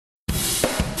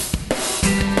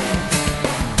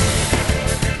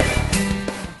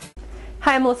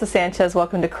Hi, I'm Melissa Sanchez.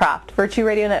 Welcome to Craft,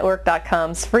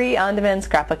 VirtueRadioNetwork.com's free on-demand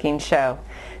scrapbooking show.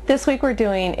 This week we're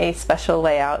doing a special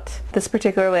layout. This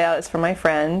particular layout is for my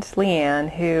friend Leanne,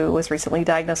 who was recently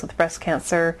diagnosed with breast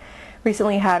cancer,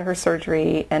 recently had her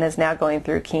surgery, and is now going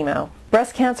through chemo.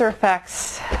 Breast cancer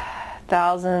affects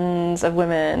thousands of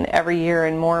women every year,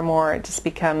 and more it just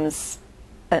becomes,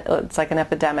 it's like an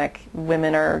epidemic.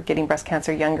 Women are getting breast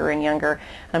cancer younger and younger.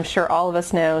 I'm sure all of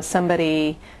us know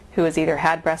somebody who has either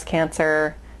had breast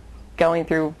cancer, going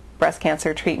through breast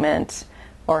cancer treatment,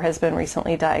 or has been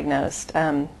recently diagnosed.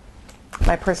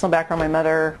 My personal background, my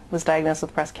mother was diagnosed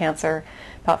with breast cancer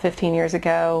about 15 years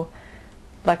ago.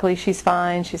 Luckily she's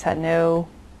fine. She's had no,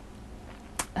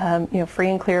 free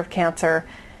and clear of cancer.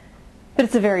 But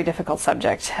it's a very difficult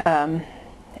subject. It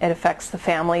affects the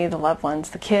family, the loved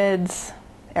ones, the kids,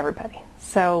 everybody.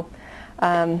 So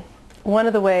one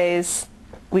of the ways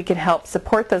we can help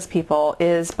support those people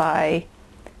is by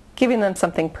giving them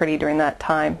something pretty during that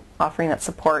time, offering that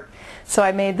support. So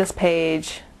I made this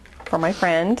page for my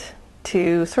friend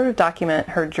to sort of document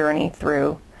her journey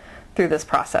through this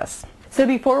process. So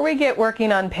before we get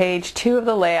working on page 2 of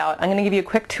the layout, I'm going to give you a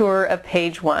quick tour of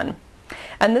page 1.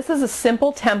 And this is a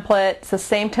simple template. It's the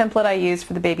same template I used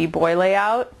for the baby boy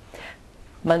layout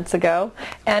months ago,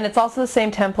 and it's also the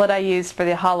same template I used for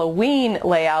the Halloween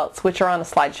layouts, which are on a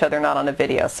slideshow. They're not on a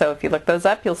video, so if you look those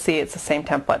up, you'll see it's the same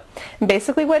template. And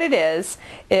basically what it is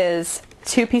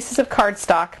 2 pieces of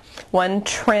cardstock, one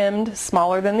trimmed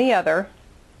smaller than the other,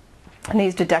 and I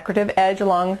used a decorative edge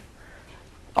along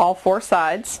all 4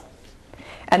 sides,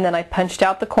 and then I punched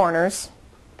out the corners,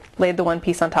 laid the one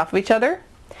piece on top of each other,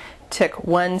 took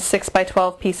one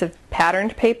 6x12 piece of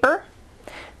patterned paper,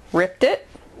 ripped it,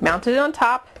 mounted it on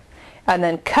top, and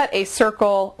then cut a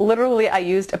circle. Literally, I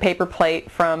used a paper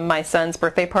plate from my son's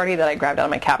birthday party that I grabbed out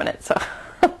of my cabinet. So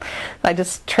I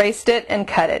just traced it and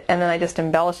cut it, and then I just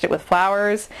embellished it with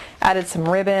flowers, added some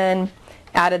ribbon,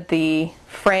 added the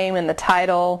frame and the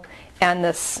title, and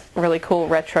this really cool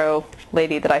retro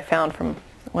lady that I found from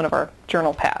one of our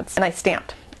journal pads. And I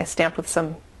stamped with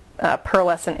some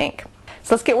pearlescent ink.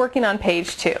 So let's get working on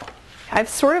page 2. I've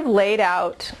sort of laid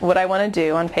out what I want to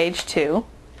do on page 2.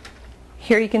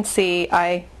 Here you can see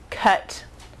I've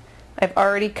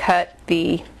already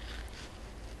trimmed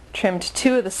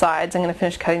 2 of the sides. I'm going to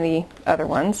finish cutting the other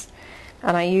ones.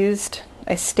 And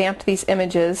I stamped these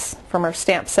images from our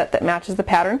stamp set that matches the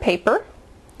pattern paper.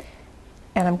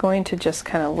 And I'm going to just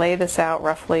kind of lay this out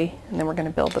roughly, and then we're going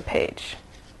to build the page.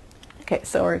 Okay,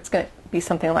 so it's going to be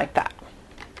something like that.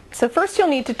 So first you'll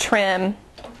need to trim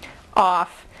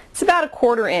off, it's about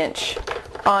 1/4 inch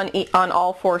on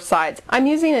all 4 sides. I'm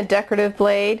using a decorative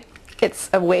blade. It's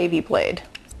a wavy blade.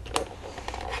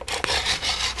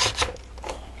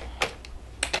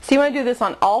 So you want to do this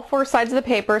on all 4 sides of the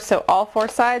paper, so all 4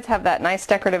 sides have that nice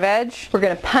decorative edge. We're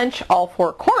going to punch all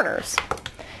 4 corners.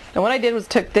 And what I did was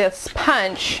took this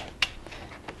punch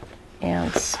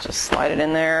and just slide it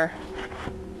in there.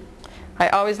 I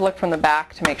always look from the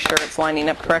back to make sure it's lining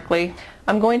up correctly.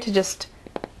 I'm going to just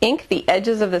ink the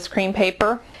edges of this cream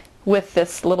paper with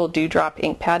this little dewdrop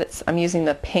ink pad. I'm using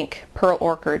the pink Pearl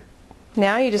Orchid.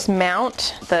 Now you just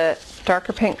mount the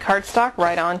darker pink cardstock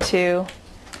right onto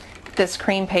this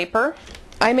cream paper.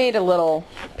 I made a little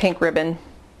pink ribbon.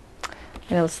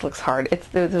 I know this looks hard. It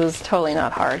was totally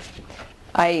not hard.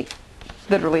 I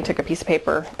literally took a piece of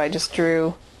paper. I just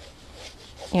drew,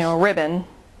 a ribbon,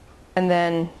 and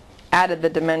then added the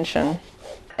dimension,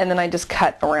 and then I just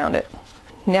cut around it.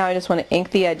 Now I just want to ink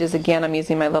the edges again. I'm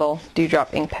using my little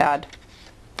dewdrop ink pad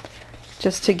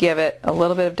just to give it a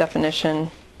little bit of definition.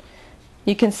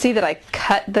 You can see that I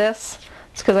cut this.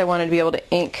 It's because I wanted to be able to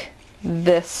ink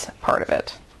this part of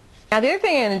it. Now the other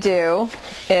thing I'm going to do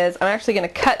is I'm actually going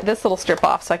to cut this little strip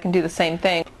off so I can do the same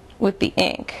thing with the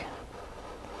ink.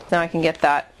 Now I can get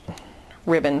that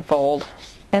ribbon fold,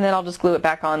 and then I'll just glue it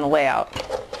back on the layout.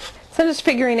 So I'm just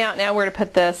figuring out now where to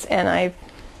put this, and I'm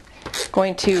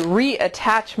going to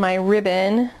reattach my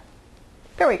ribbon.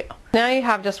 There we go. Now you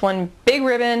have just one big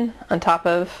ribbon on top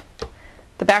of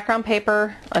the background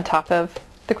paper, on top of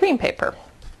the cream paper.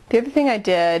 The other thing I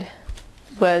did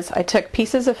was I took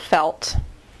pieces of felt.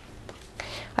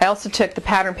 I also took the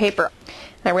pattern paper,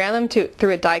 and I ran them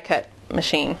through a die cut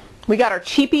machine. We got our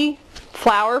cheapy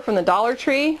flower from the Dollar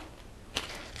Tree.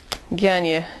 Again,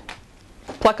 you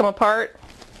pluck them apart,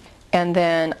 and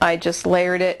then I just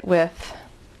layered it with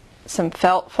some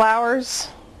felt flowers,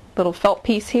 little felt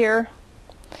piece here,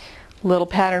 little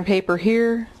pattern paper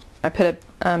here. I put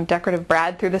a decorative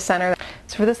brad through the center.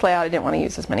 So for this layout I didn't want to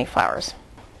use as many flowers.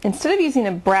 Instead of using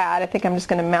a brad, I think I'm just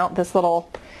going to mount this little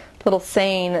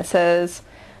saying that says,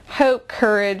 hope,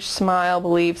 courage, smile,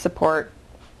 believe, support,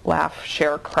 laugh,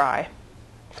 share, cry.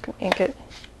 Just going to ink it.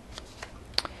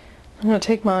 I'm going to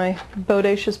take my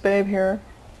Bodacious Babe here,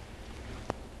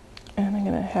 and I'm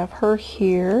going to have her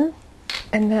here,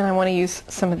 and then I want to use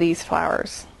some of these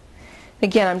flowers.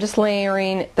 Again, I'm just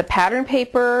layering the pattern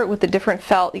paper with the different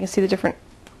felt. You can see the different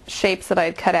shapes that I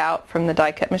had cut out from the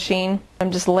die cut machine.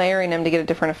 I'm just layering them to get a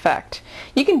different effect.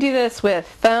 You can do this with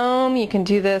foam, you can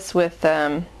do this with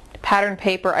pattern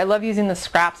paper. I love using the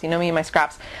scraps, you know me and my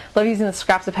scraps. Love using the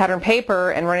scraps of pattern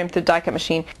paper and running them through the die cut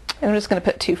machine. And I'm just going to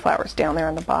put 2 flowers down there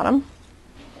on the bottom.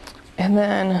 And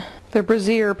then the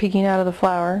brassiere peeking out of the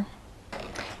flower.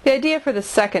 The idea for the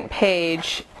second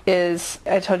page is,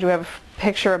 I told you we have a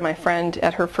picture of my friend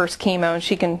at her first chemo, and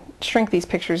she can shrink these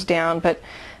pictures down, but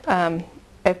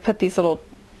I've put these little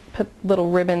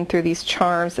ribbon through these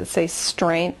charms that say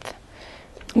strength.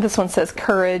 This one says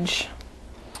courage.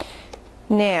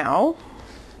 Now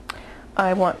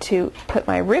I want to put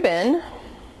my ribbon,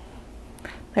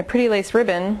 my pretty lace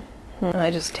ribbon, and I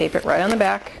just tape it right on the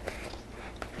back.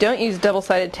 Don't use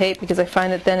double-sided tape because I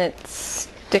find that then it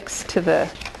sticks to the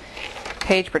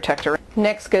page protector.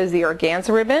 Next goes the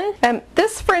organza ribbon.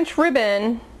 This French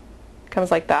ribbon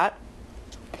comes like that,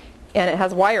 and it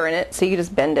has wire in it, so you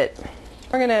just bend it.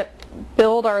 We're going to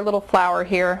build our little flower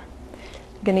here.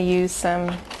 I'm going to use some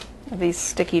of these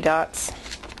sticky dots.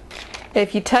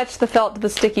 If you touch the felt to the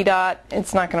sticky dot,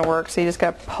 it's not going to work, so you just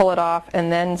got to pull it off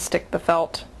and then stick the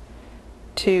felt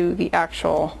to the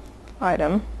actual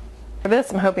item. For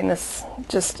this, I'm hoping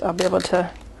I'll be able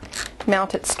to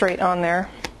mount it straight on there.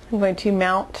 I'm going to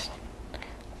mount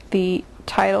the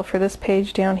title for this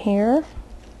page down here.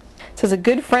 It says, "A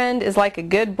good friend is like a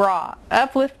good bra,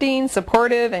 uplifting,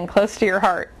 supportive, and close to your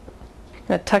heart." I'm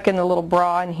going to tuck in the little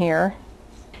bra in here.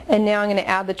 And now I'm going to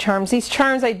add the charms. These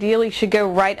charms ideally should go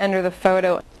right under the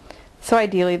photo, so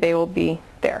ideally they will be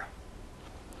there.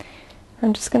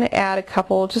 I'm just going to add a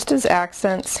couple just as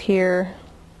accents here.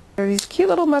 There are these cute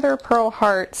little mother of pearl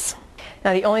hearts.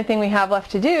 Now the only thing we have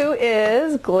left to do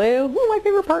is glue, my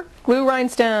favorite part, glue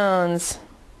rhinestones.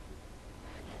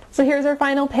 So here's our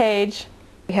final page.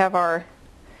 We have our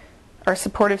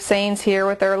supportive sayings here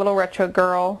with our little retro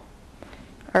girl,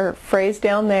 our phrase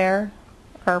down there,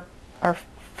 our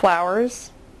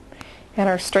flowers, and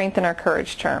our strength and our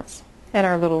courage charms, and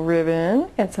our little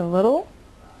ribbon, and some little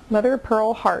mother of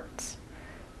pearl hearts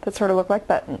that sort of look like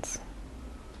buttons.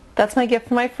 That's my gift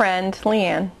for my friend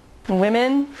Leanne. And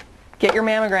women, get your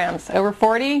mammograms. Over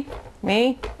 40,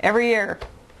 me, every year.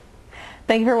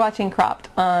 Thank you for watching Cropped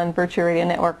on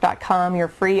VirtueRadioNetwork.com, your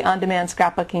free on-demand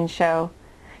scrapbooking show.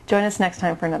 Join us next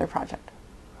time for another project.